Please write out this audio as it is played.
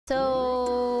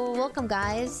So, welcome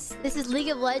guys. This is League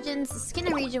of Legends Skin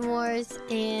and Region Wars,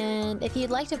 and if you'd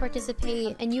like to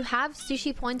participate and you have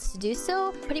sushi points to do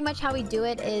so, pretty much how we do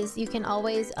it is you can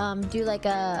always do like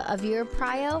a viewer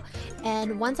prio,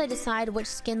 and once I decide which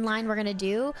skin line we're gonna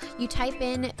do, you type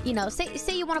in, you know, say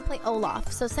you want to play Olaf.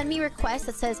 So send me a request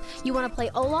that says you want to play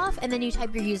Olaf, and then you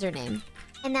type your username.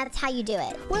 And that's how you do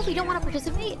it. Well, if you don't want to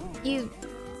participate, you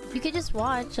could just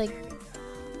watch, like...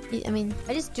 I mean,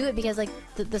 I just do it because, like,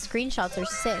 the screenshots are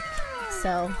sick.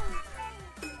 So,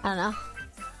 I don't know.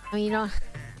 I mean, you don't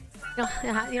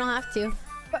have to.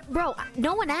 But, bro,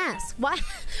 no one asked. Why?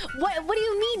 What do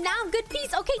you mean now? Good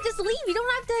piece. Okay, just leave. You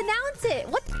don't have to announce it.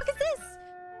 What the fuck is this?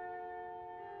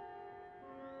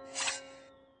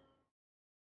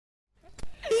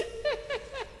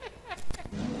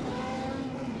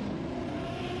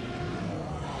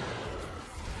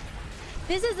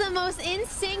 This is the most in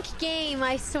sync game,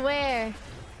 I swear.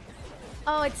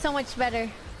 Oh, it's so much better.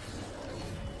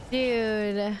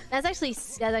 Dude, that's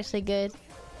actually good.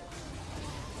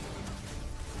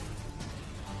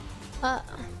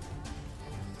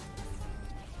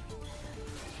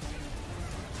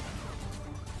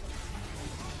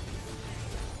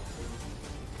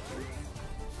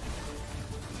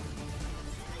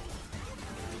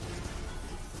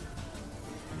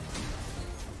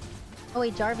 Oh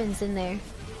wait, Jarvan's in there.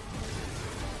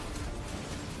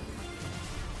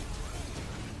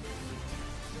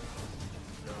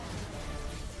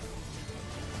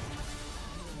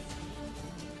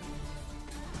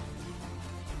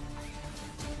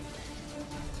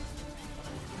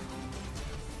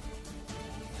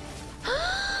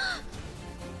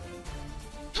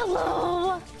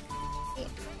 Hello!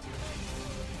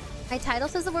 My title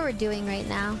says what we're doing right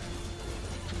now.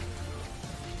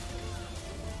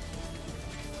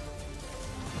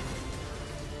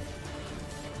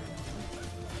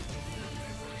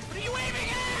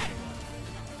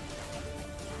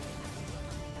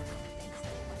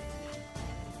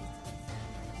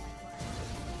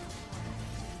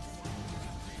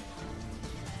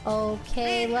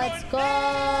 Okay, let's go!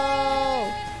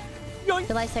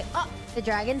 Did I say... Oh! The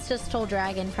dragons just stole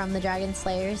Dragon from the Dragon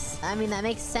Slayers. I mean, that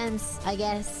makes sense, I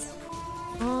guess.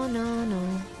 Oh, no,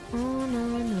 no. Oh,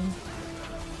 no, no.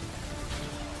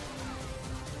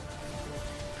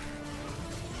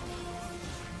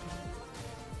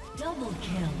 Double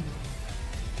kill.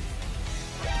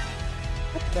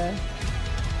 What the?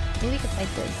 Maybe we could fight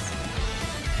this.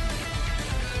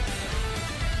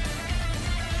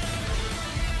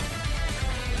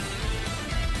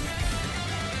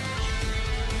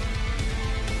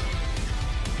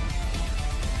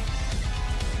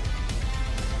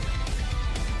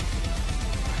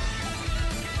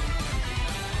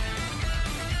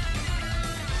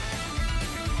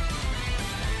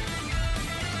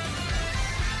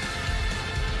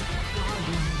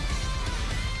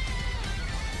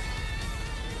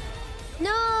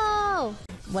 No!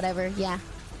 Whatever, yeah.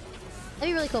 That'd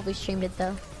be really cool if we streamed it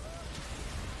though.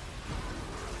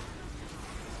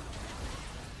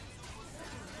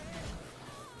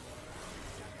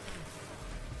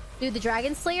 Dude, the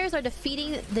Dragon Slayers are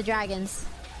defeating the dragons.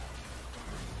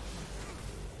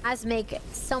 As make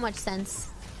so much sense.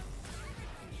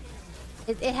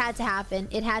 It had to happen.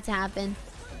 It had to happen.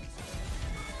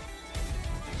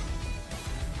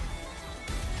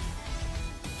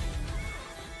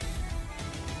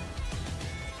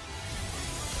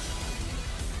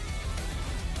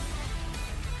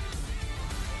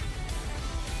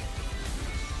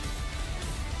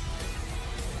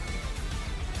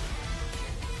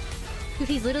 Dude,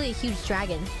 he's literally a huge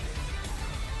dragon.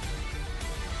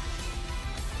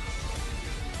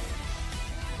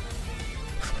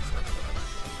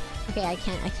 Okay, I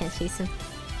can't chase him.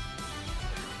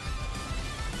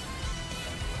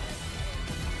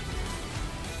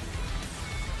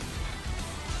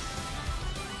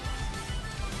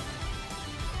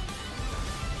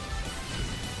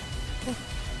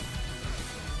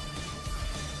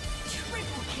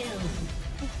 Triple kill.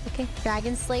 Okay,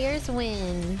 Dragon Slayers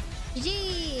win.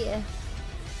 GG!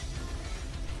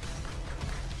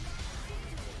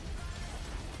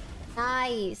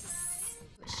 Nice!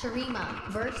 Shurima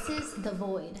versus the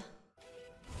Void.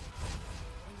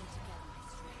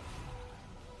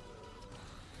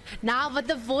 Nah, but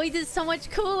the Void is so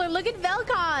much cooler. Look at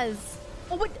Vel'Koz!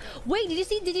 Oh, wait, did you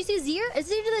see Zir?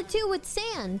 Zir did that too with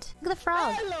sand. Look at the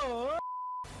frog. Hello!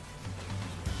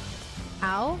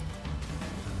 Ow.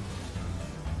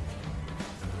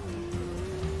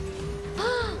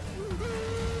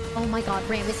 Oh my god,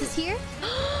 Rammus is here?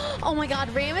 Oh my god,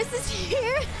 Rammus is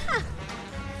here?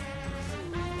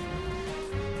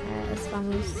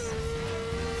 Vamos.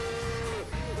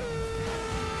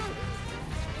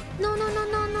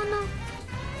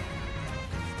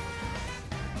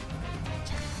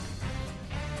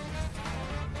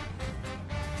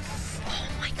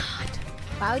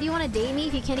 Why would you want to date me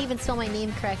if you can't even spell my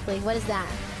name correctly? What is that?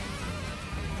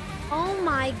 Oh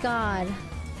my god.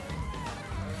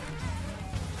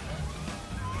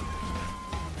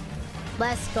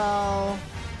 Let's go.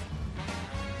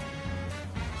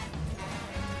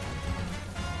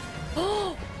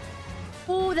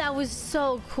 Oh, that was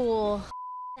so cool.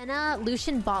 Senna,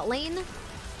 Lucian bot lane.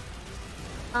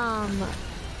 And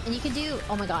you can do...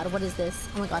 Oh my god, what is this?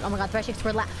 Oh my god, Threshix,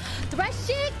 we're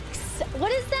Threshix!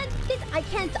 What is that? I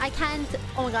can't.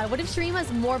 Oh my god, what if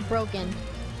Shurima's more broken?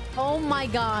 Oh my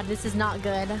god, this is not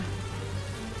good.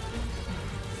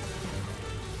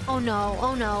 Oh no,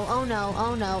 oh no, oh no,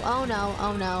 oh no, oh no,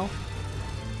 oh no.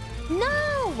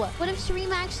 No! What if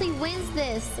Shurima actually wins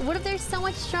this? What if they're so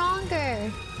much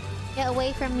stronger? Get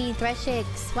away from me, Threshix.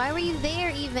 Why were you there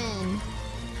even?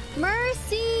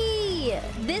 Mercy!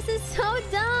 This is so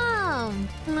dumb.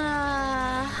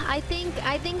 I think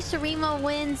Shurima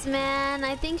wins, man.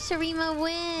 I think Shurima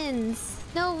wins.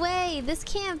 No way. This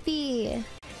can't be.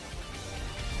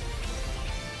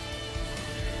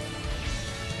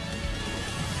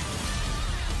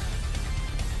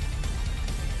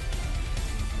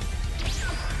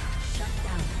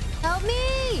 Help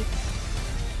me!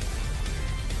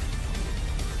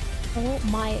 Oh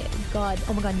my god.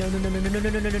 Oh my god. No, no, no, no, no, no, no,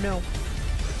 no, no, no, no.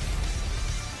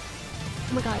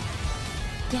 Oh my god.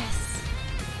 Yes.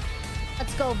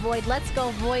 Let's go, Void. Let's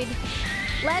go, Void.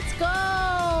 Let's go!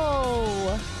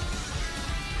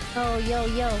 Oh, yo,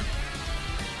 yo.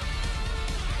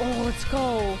 Oh, let's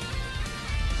go.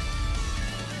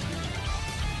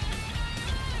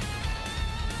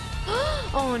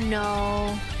 Oh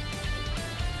no.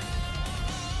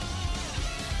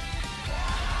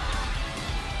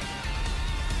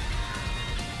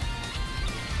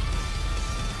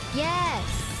 Yes!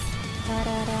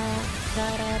 Da-da-da,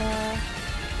 da-da-da.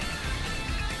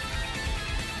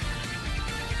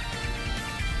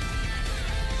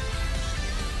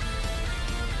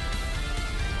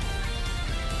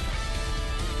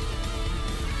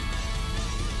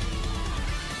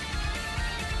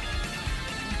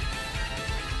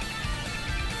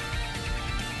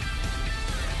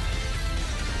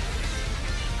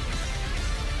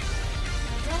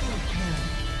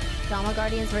 Drama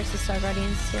Guardians versus Star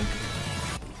Guardians too.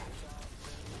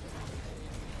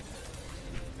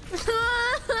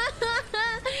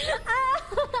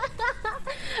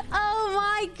 Oh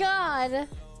my god!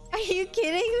 Are you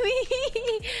kidding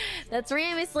me? That's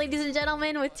Ramus, ladies and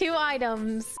gentlemen, with 2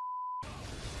 items.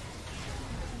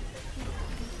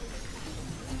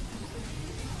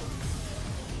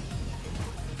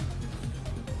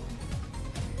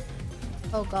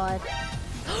 Oh god.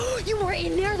 You were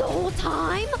in there the whole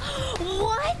time?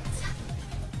 What?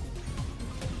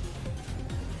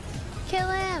 Kill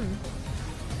him.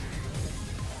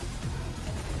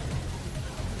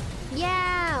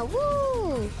 Yeah,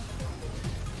 woo!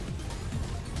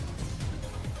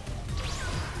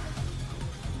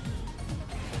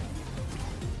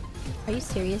 Are you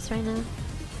serious right now?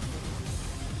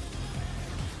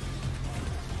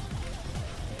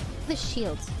 The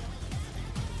shields.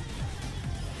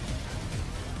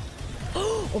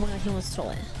 Oh my god, he almost stole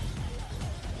it.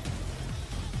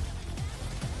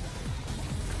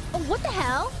 Oh, what the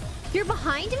hell? You're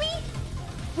behind me?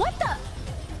 What the?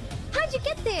 How'd you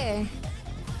get there?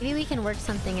 Maybe we can work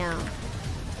something out.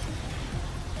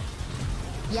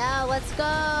 Yeah, let's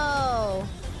go.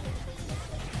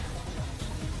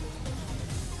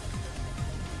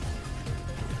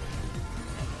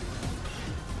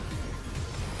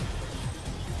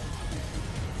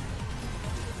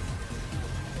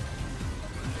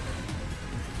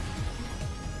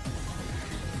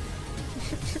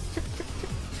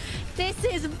 This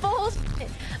is bullshit.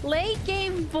 Late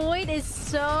game Void is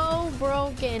so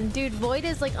broken. Dude, Void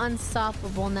is like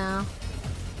unstoppable now.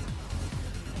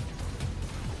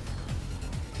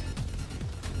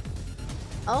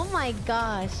 Oh my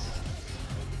gosh.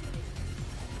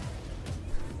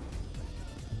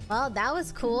 Well, that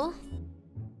was cool.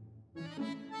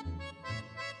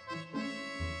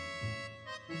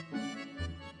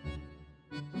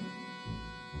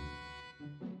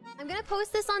 I'm gonna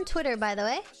post this on Twitter, by the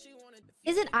way.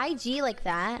 Is it IG like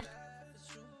that?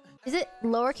 Is it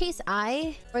lowercase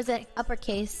I? Or is it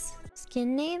uppercase?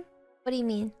 Skin name? What do you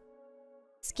mean?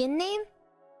 Skin name?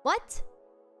 What?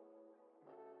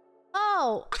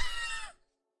 Oh!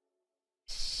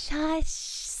 Stop!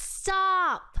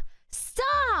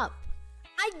 Stop!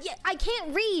 I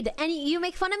can't read! And you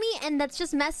make fun of me, and that's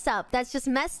just messed up. That's just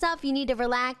messed up. You need to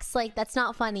relax. Like, that's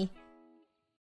not funny.